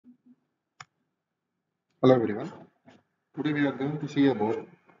Hello everyone. Today we are going to see about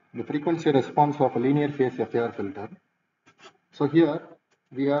the frequency response of a linear phase FIR filter. So here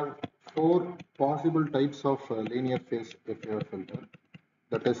we have four possible types of linear phase FIR filter.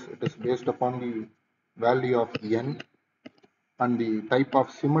 That is, it is based upon the value of n and the type of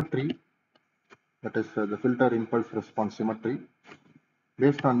symmetry. That is the filter impulse response symmetry.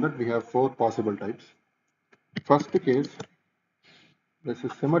 Based on that, we have four possible types. First case, this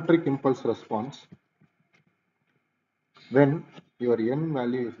is symmetric impulse response when your n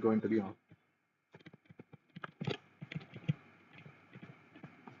value is going to be on.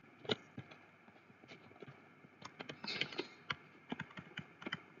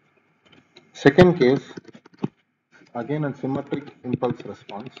 Second case, again a symmetric impulse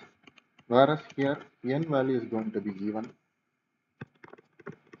response, whereas here n value is going to be given.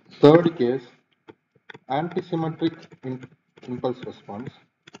 Third case, antisymmetric impulse response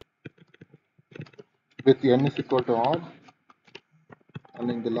with n is equal to odd, and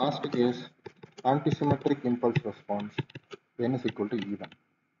in the last case, antisymmetric impulse response n is equal to even.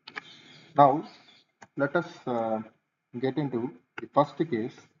 Now, let us get into the first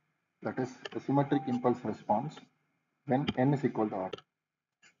case, that is the symmetric impulse response when n is equal to odd.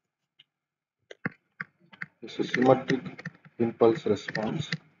 This is symmetric impulse response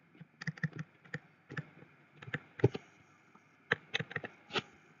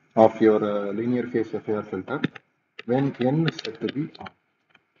of your linear phase FIR filter when n is set to be on.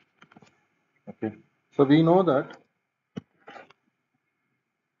 Okay, so we know that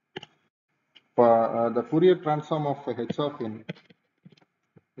for the Fourier transform of h of n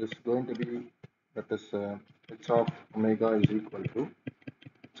is going to be, that is h of omega is equal to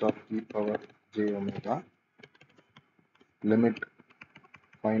h of e power j omega limit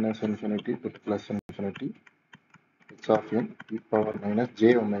minus infinity to plus infinity h of n e power minus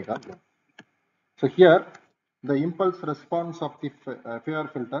j omega. So here the impulse response of the FIR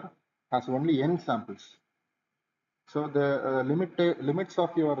filter has only n samples. So the limits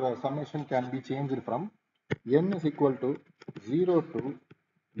of your summation can be changed from n is equal to 0 to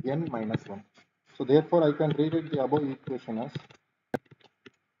n minus 1. So therefore I can rewrite the above equation as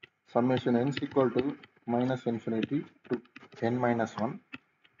summation n is equal to minus infinity to n minus 1.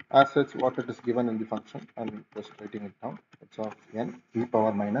 As such, what it is given in the function, I'm just writing it down, h of n e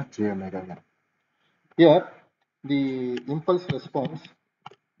power minus j omega n. Here the impulse response,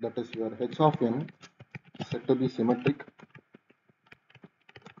 that is your h of n, is said to be symmetric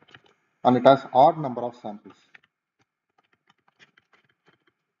and it has odd number of samples.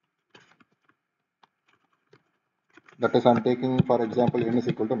 That is, I'm taking, for example, n is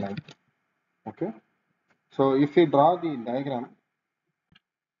equal to 9. Okay. So if we draw the diagram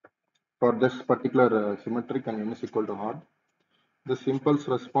for this particular symmetric and n is equal to odd, this impulse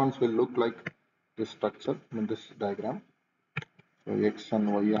response will look like this structure in this diagram. So x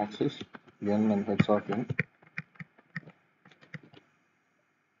and y axis, n and h of n.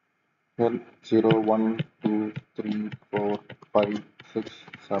 Here 0, 1, 2, 3, 4, 5, 6,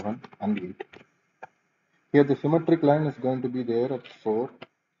 7, and 8. Here the symmetric line is going to be there at 4.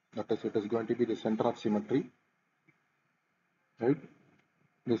 That is, it is going to be the center of symmetry. Right?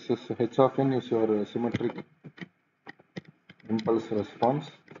 This is h of n is your symmetric impulse response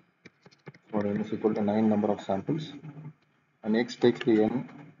for n is equal to 9 number of samples, and x takes the n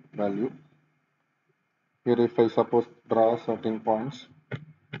value. Here if I suppose draw certain points,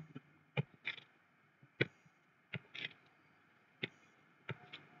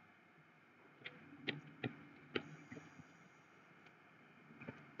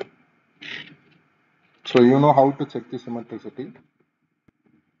 so you know how to check the symmetricity.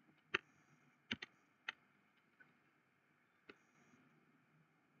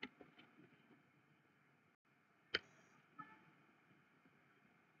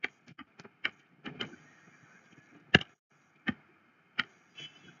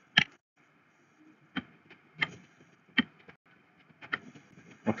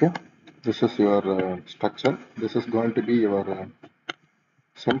 Okay, this is your structure. This is going to be your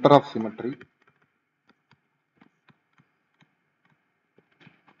center of symmetry.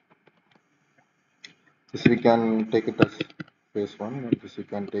 This we can take it as phase 1, and this we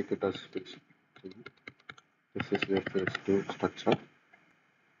can take it as phase 2. This is your phase 2 structure.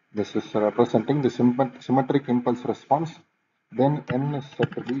 This is representing the symmetric impulse response. Then n is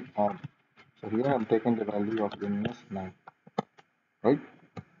set to be on. So here I am taking the value of n as 9. Right?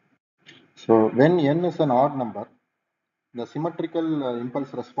 So when n is an odd number, the symmetrical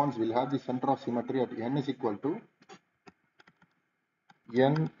impulse response will have the center of symmetry at n is equal to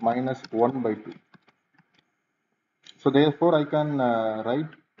n minus 1 by 2. So therefore I can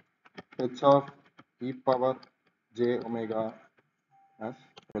write h of e power j omega as,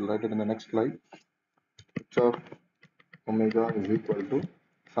 I will write it in the next slide, h of omega is equal to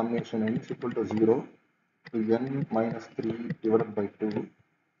summation n is equal to 0 to n minus 3 divided by 2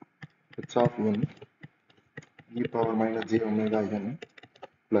 h of n e power minus j omega n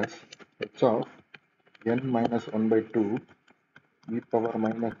plus h of n minus 1 by 2 e power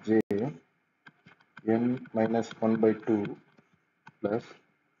minus j n minus 1 by 2 plus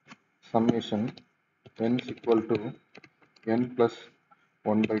summation n is equal to n plus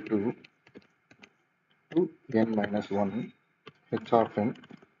 1 by 2 to n minus 1 h of n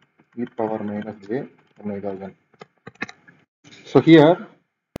e power minus j omega n. So here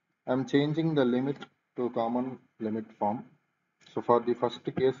I am changing the limit to common limit form. So for the first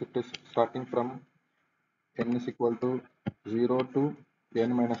case, it is starting from n is equal to 0 to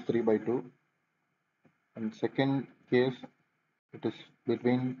n minus 3 by 2. And second case, it is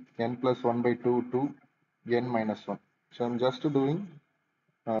between n plus 1 by 2 to n minus 1. So I'm just doing,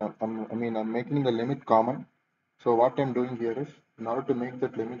 I'm making the limit common. So what I'm doing here is, in order to make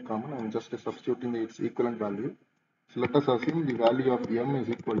that limit common, I'm just substituting its equivalent value. So let us assume the value of m is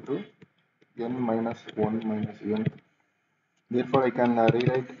equal to n minus 1 minus n. Therefore, I can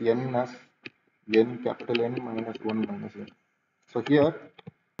rewrite n as n capital N minus 1 minus n. So here,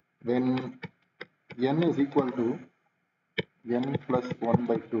 when n is equal to n plus 1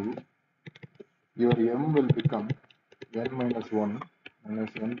 by 2, your m will become n minus 1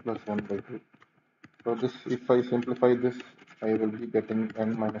 minus n plus 1 by 2. So this, if I simplify this, I will be getting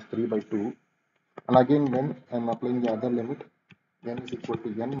n minus 3 by 2. And again, when I am applying the other limit, n is equal to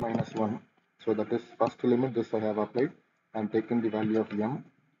n minus 1. So that is first limit, this I have applied. I am taking the value of m.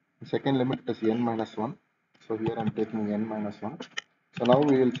 The second limit is n minus 1. So here I am taking n minus 1. So now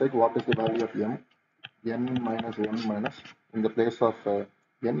we will check what is the value of m. N minus 1 minus, in the place of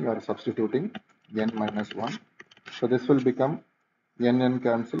n, you are substituting n minus 1. So this will become n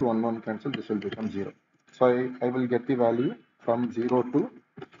cancel, 1 cancel, this will become 0. So I will get the value from 0 to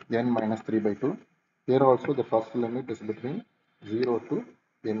n minus 3 by 2. Here also the first limit is between 0 to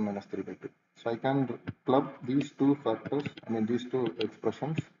n minus 3 by 2. So I can club these two factors, these two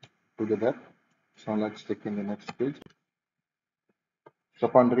expressions together. So let's check in the next page. So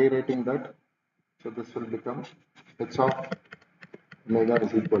upon rewriting that, so this will become h of omega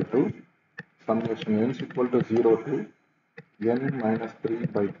is equal to summation n is equal to 0 to n minus 3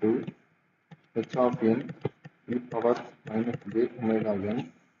 by 2 h of n e power minus j omega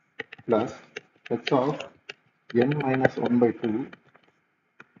n plus h of n minus 1 by 2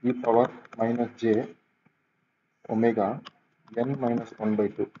 e power minus j omega n minus 1 by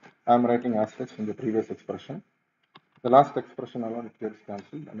 2. I am writing as such in the previous expression. The last expression alone gets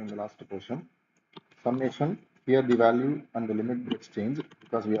cancelled, the last portion. Summation, here the value and the limit gets changed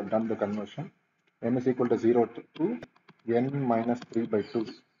because we have done the conversion. N is equal to 0 to n minus 3 by 2.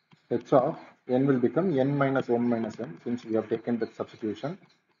 H of n will become n minus 1 minus n, since we have taken that substitution,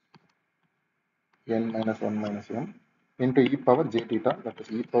 n minus 1 minus n into e power j theta, that is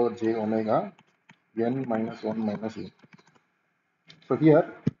e power j omega n minus 1 minus n. So here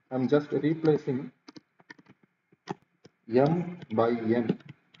I am just replacing m by n.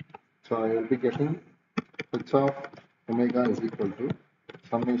 So I will be getting h of omega is equal to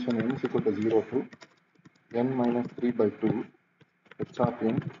summation n is equal to 0 to n minus 3 by 2 h of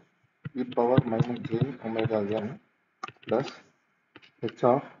n e power minus j omega n plus h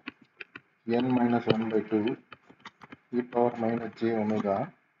of n minus 1 by 2 e power minus j omega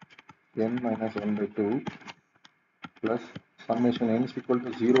n minus 1 by 2 plus summation n is equal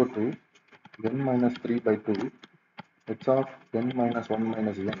to 0 to n minus 3 by 2 h of n minus 1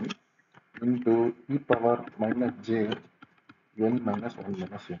 minus n into e power minus j n minus 1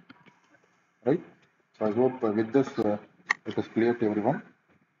 minus n. Right? So I hope with this it is clear to everyone.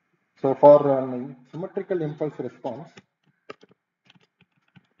 So for symmetrical impulse response,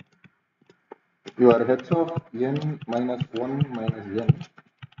 your h of n minus 1 minus n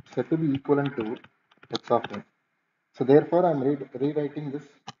set to be equivalent to h of n. So therefore I am rewriting this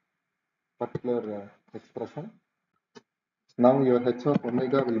particular expression. Now your h of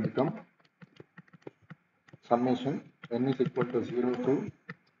omega will become summation n is equal to 0 to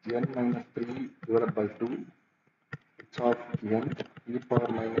n minus 3 divided by 2 h of n e power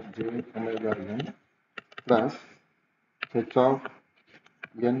minus j omega n plus h of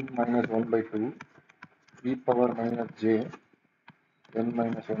n minus 1 by 2 e power minus j n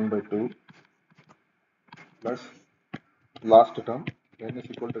minus 1 by 2 plus last term n is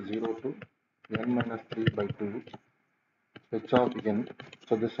equal to 0 to n minus 3 by 2 h of n.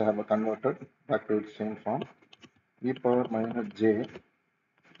 So this I have converted back to its same form, e power minus j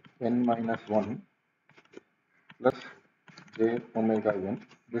n minus 1 plus j omega n.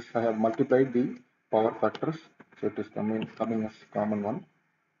 This I have multiplied the power factors, so it is coming as common one.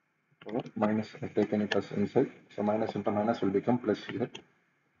 Over minus, I have taken it as inside, so minus into minus will become plus here.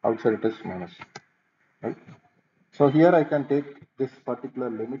 Outside it is minus, right? So here I can take this particular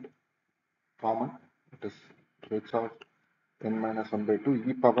limit common. It is h of n minus 1 by 2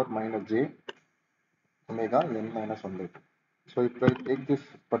 e power minus j omega n minus 1 by 2. So if I take this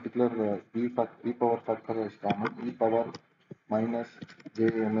particular e power factor as common, e power minus j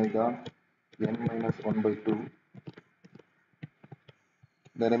omega n minus 1 by 2,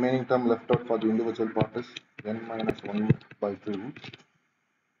 the remaining term left out for the individual part is n minus 1 by 2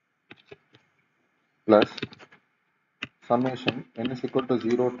 plus summation n is equal to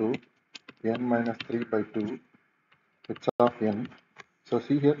 0 to n minus 3 by 2 h of n. So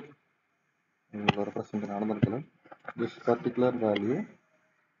see here, this particular value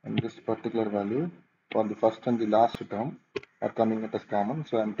and this particular value for the first and the last term are coming at as common.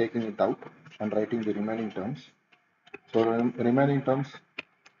 So I am taking it out and writing the remaining terms. So remaining terms,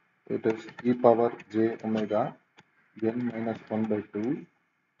 it is e power j omega n minus 1 by 2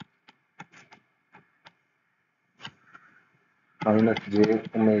 minus j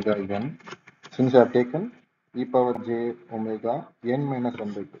omega n. Since I have taken e power j omega n minus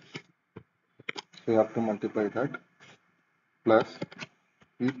 1 by 2, so you have to multiply that plus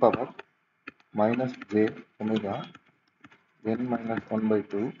e power minus j omega n minus 1 by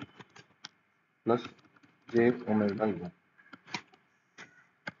 2 plus j omega n.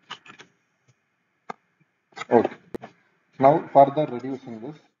 Okay. Now further reducing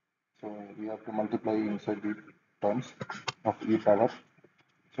this, so we have to multiply inside the terms of e power.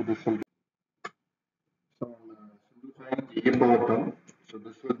 So this will be, so simplifying the e power term. So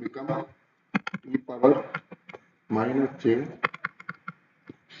this will become e power minus j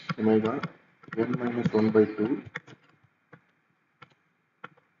omega n minus 1 by 2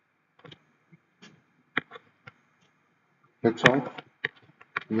 h of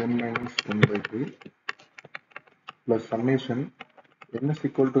n minus 1 by 2 plus summation n is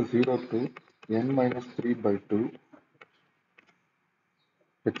equal to 0 to n minus 3 by 2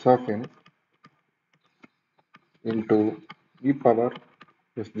 h of n into e power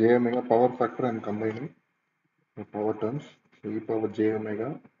plus j omega power factor and combining the power terms. So e power j omega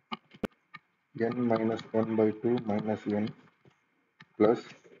n minus 1 by 2 minus n plus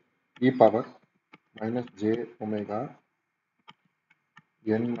e power minus j omega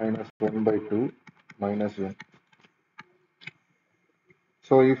n minus 1 by 2 minus n.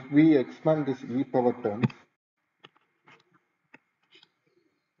 So if we expand this e power terms,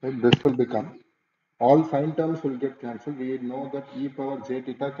 right, this will become, all sine terms will get cancelled. We know that e power j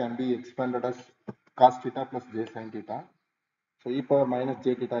theta can be expanded as cos theta plus j sin theta. So e power minus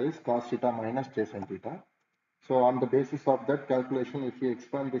j theta is cos theta minus j sin theta. So on the basis of that calculation, if we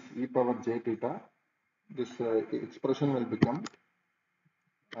expand this e power j theta, this expression will become,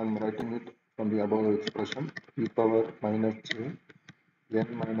 I am writing it from the above expression, e power minus j n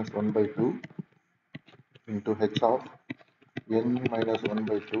minus 1 by 2 into h of n minus 1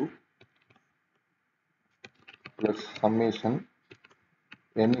 by 2 plus summation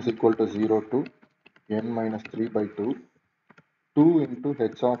n is equal to 0 to n minus 3 by 2 2 into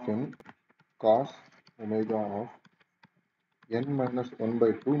h of n cos omega of n minus 1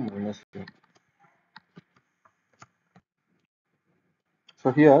 by 2 minus n.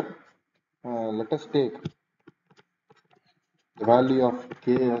 So here let us take the value of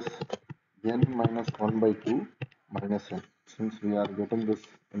k as n minus 1 by 2 minus n, since we are getting this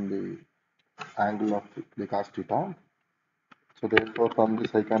in the angle of the cos theta. So therefore from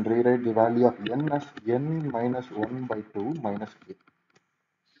this I can rewrite the value of n as n minus 1 by 2 minus k.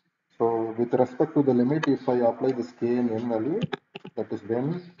 So with respect to the limit, if I apply this k and n value, that is when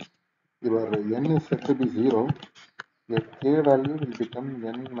your n is set to be 0, your k value will become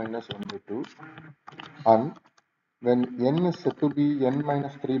n minus 1 by 2, and when n is set to be n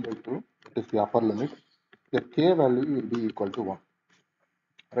minus 3 by 2, that is the upper limit, your k value will be equal to 1,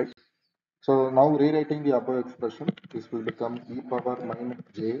 right? So now rewriting the above expression, this will become e power minus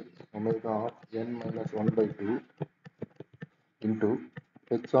j omega of n minus 1 by 2 into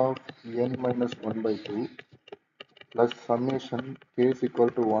h of n minus 1 by 2 plus summation k is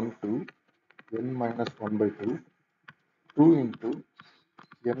equal to 1 to n minus 1 by 2 2 into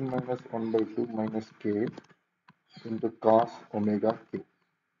n minus 1 by 2 minus k into cos omega k.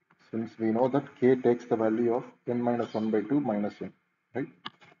 Since we know that k takes the value of n minus 1 by 2 minus n, right?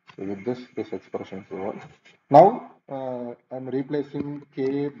 So with this expression is over. Now I am replacing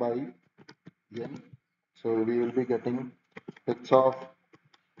k by n. So we will be getting h of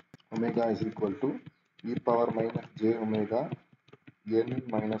omega is equal to e power minus j omega n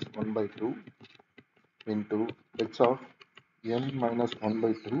minus 1 by 2 into h of n minus 1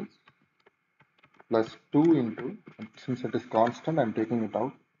 by 2 plus 2 into, since it is constant, I am taking it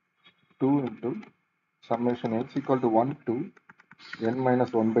out, 2 into summation h equal to 1 to n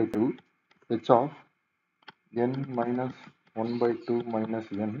minus 1 by 2 h of n minus 1 by 2 minus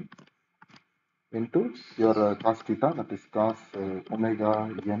n into your cos theta, that is cos omega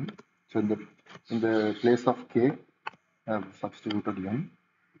n. So in the place of k, I have substituted n,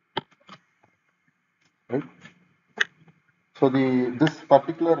 right? So this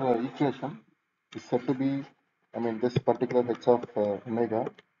particular equation is said to be, this particular h of omega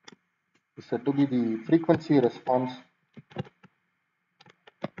is said to be the frequency response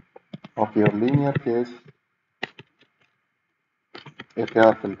of your linear case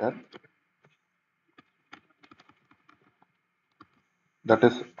FIR filter. That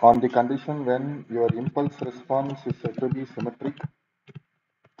is on the condition when your impulse response is said to be symmetric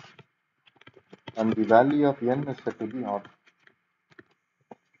and the value of n is said to be odd.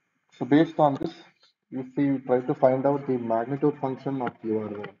 So based on this, if we try to find out the magnitude function of your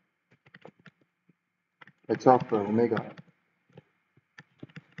h of omega,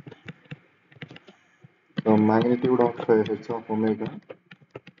 the magnitude of h of omega,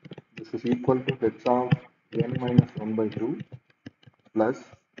 this is equal to h of n minus 1 by 2 plus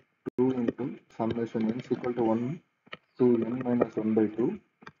 2 into summation n is equal to 1 to n minus 1 by 2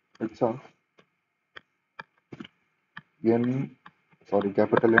 h of n,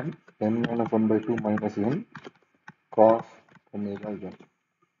 capital N, n minus 1 by 2 minus n cos omega n.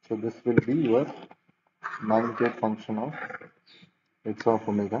 So this will be your magnitude function of h of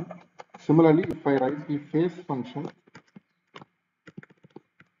omega. Similarly, if I write the phase function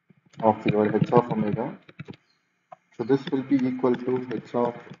of your h of omega, so this will be equal to h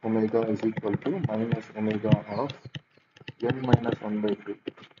of omega is equal to minus omega of n minus 1 by 2.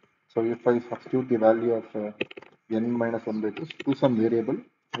 So if I substitute the value of n minus 1 by 2 to some variable,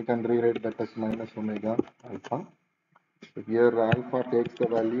 we can rewrite that as minus omega alpha. So here alpha takes the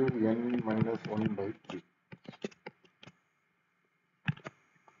value n minus 1 by 3.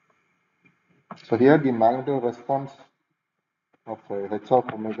 So here the magnitude response of h of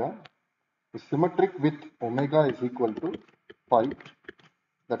omega is symmetric with omega is equal to pi.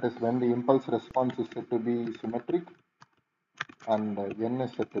 That is when the impulse response is said to be symmetric and n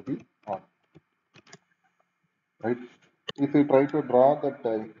is said to be odd. Right? If we try to draw that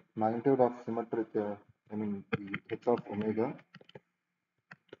magnitude of symmetric, the h of omega,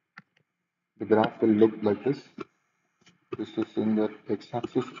 the graph will look like this. This is in the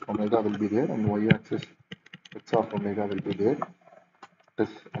x-axis, omega will be there, and y-axis, h of omega will be there. This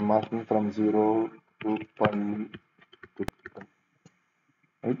I'm marking from 0 to pi to pi,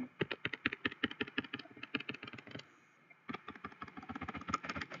 right?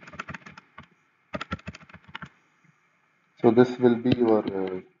 So this will be your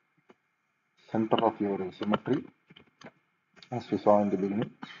center of your symmetry, as we saw in the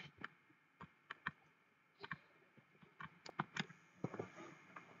beginning.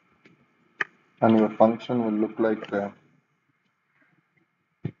 And your function will look like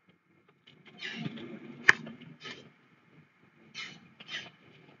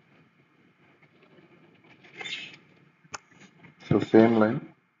so same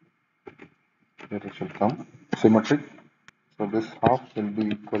line, here it should come, symmetric. So this half will be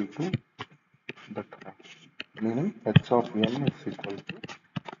equal to that half, meaning h of n is equal to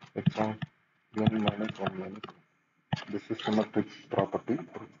h of n minus 1 minus. This is symmetric property.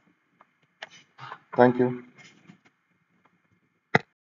 Thank you.